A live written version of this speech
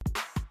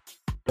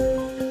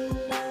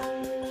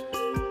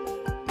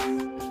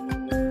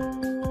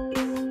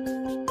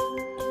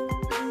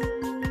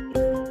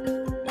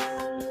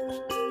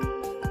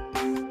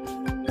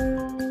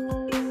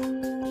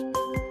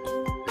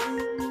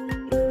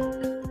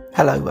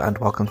Hello and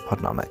welcome to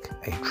Podnomic,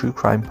 a true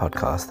crime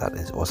podcast that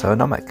is also a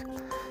nomic.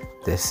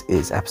 This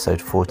is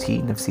episode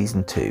 14 of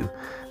season 2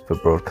 for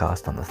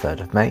broadcast on the 3rd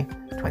of May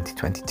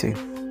 2022.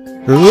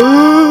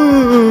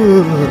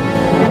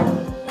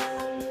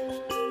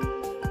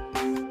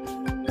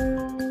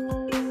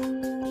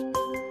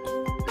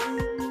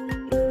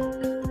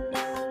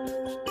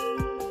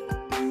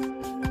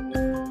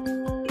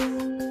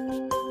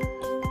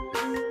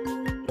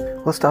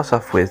 We'll start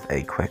off with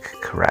a quick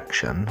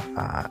correction.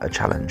 A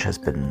challenge has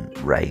been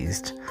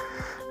raised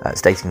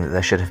stating that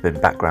there should have been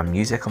background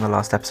music on the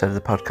last episode of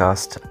the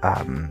podcast.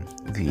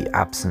 The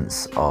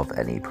absence of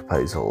any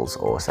proposals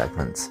or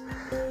segments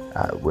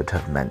would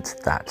have meant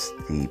that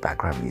the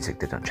background music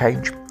didn't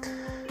change.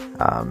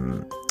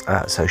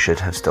 So should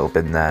have still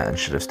been there and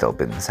should have still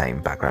been the same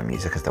background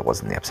music as there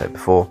was in the episode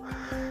before.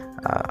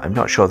 I'm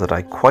not sure that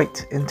I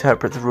quite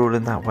interpret the rule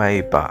in that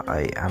way, but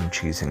I am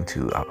choosing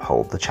to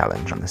uphold the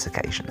challenge on this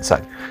occasion.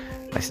 So,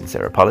 my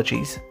sincere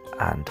apologies,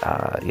 and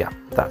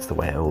that's the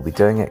way I will be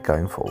doing it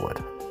going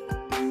forward.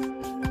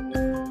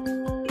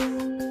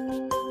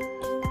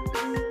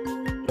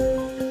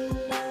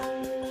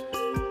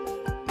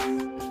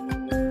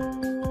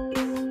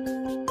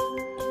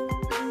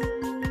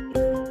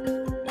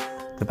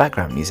 The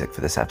background music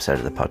for this episode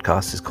of the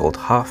podcast is called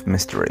Half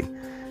Mystery.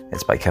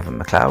 It's by Kevin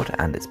MacLeod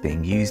and it's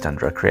being used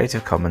under a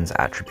Creative Commons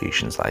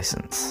Attributions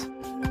license.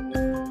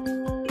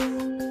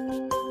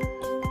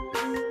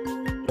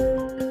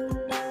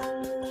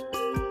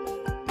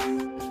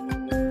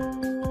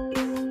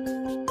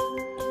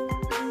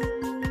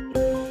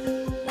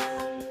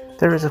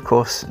 There is of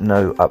course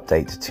no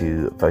update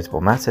to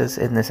votable matters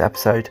in this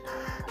episode,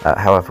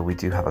 however we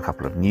do have a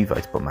couple of new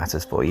votable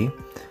matters for you.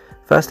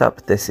 First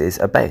up, this is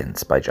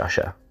Abeyance by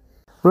Josher.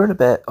 We're in a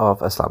bit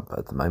of a slump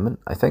at the moment,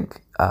 I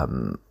think.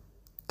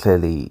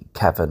 Clearly,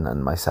 Kevin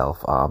and myself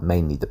are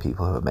mainly the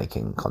people who are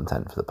making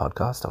content for the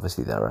podcast.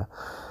 Obviously, there are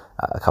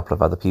a couple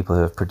of other people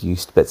who have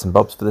produced bits and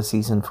bobs for the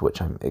season, for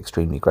which I'm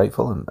extremely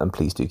grateful, and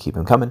please do keep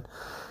them coming.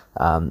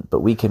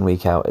 But week in,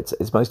 week out,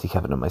 it's mostly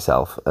Kevin and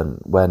myself.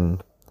 And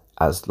when,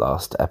 as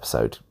last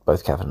episode,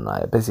 both Kevin and I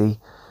are busy,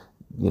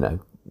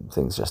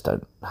 things just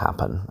don't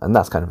happen. And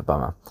that's kind of a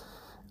bummer.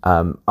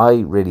 I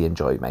really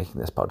enjoy making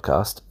this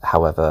podcast.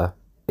 However,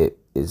 it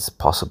is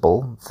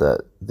possible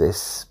that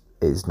this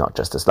is not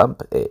just a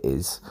slump. It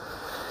is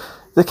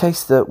the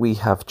case that we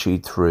have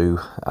chewed through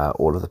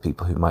all of the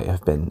people who might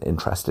have been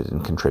interested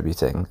in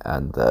contributing,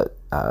 and that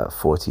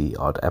 40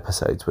 odd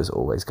episodes was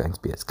always going to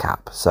be its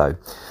cap. So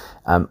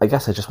I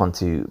guess I just want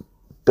to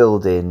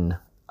build in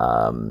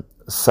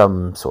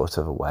some sort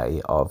of a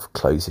way of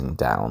closing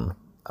down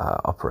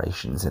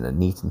operations in a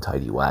neat and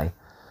tidy way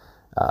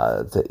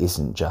that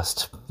isn't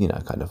just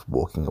kind of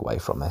walking away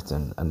from it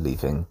and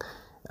leaving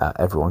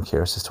everyone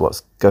curious as to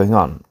what's going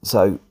on.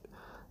 So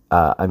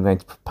I'm going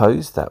to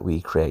propose that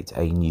we create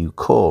a new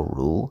core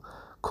rule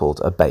called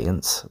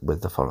Abeyance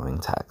with the following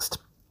text.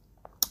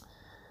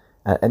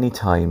 At any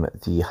time,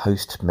 the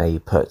host may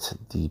put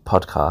the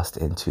podcast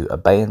into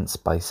abeyance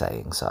by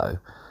saying so.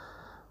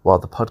 While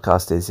the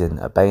podcast is in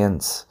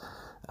abeyance,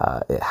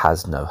 it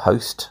has no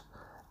host,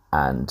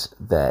 and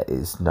there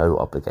is no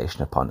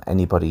obligation upon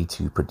anybody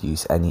to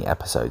produce any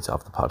episodes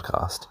of the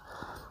podcast.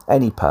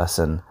 Any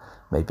person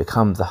may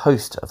become the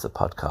host of the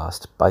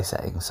podcast by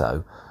saying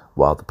so,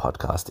 while the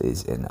podcast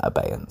is in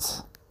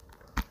abeyance.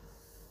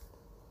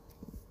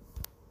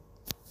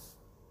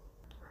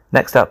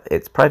 Next up,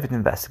 it's Private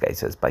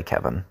Investigators by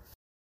Kevan.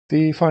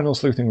 The final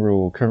sleuthing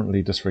rule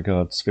currently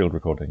disregards field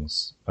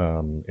recordings,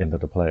 in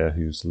that a player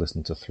who's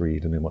listened to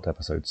 3 denouement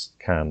episodes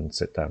can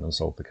sit down and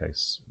solve the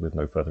case with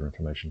no further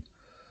information.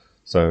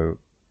 So,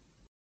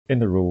 in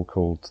the rule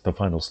called The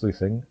Final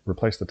Sleuthing,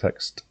 replace the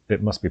text,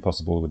 "It must be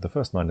possible with the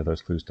first 9 of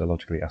those clues to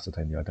logically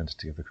ascertain the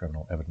identity of the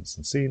criminal evidence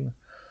and scene,"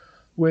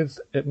 with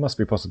 "It must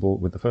be possible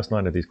with the first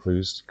 9 of these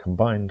clues,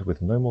 combined with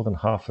no more than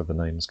half of the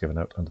names given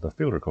out under the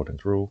field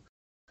recordings rule,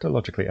 to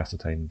logically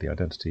ascertain the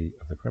identity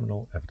of the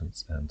criminal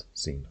evidence and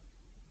scene."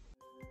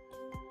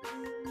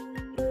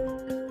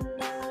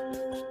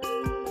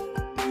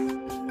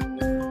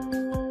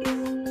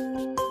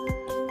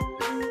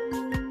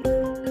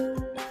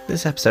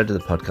 This episode of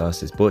the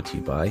podcast is brought to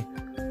you by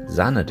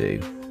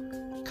Xanadu.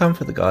 Come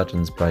for the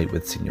gardens bright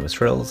with sinuous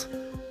frills,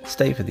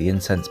 stay for the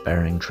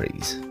incense-bearing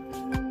trees.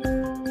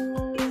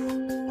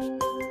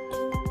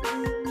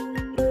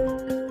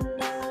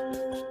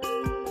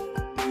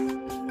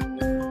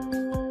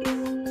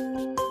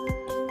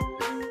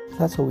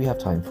 That's all we have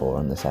time for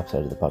on this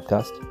episode of the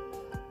podcast.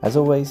 As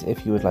always,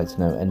 if you would like to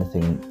know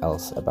anything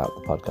else about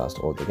the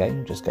podcast or the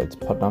game, just go to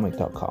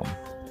podnomic.com.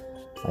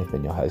 I've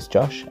been your host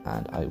Josh,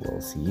 and I will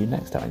see you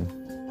next time.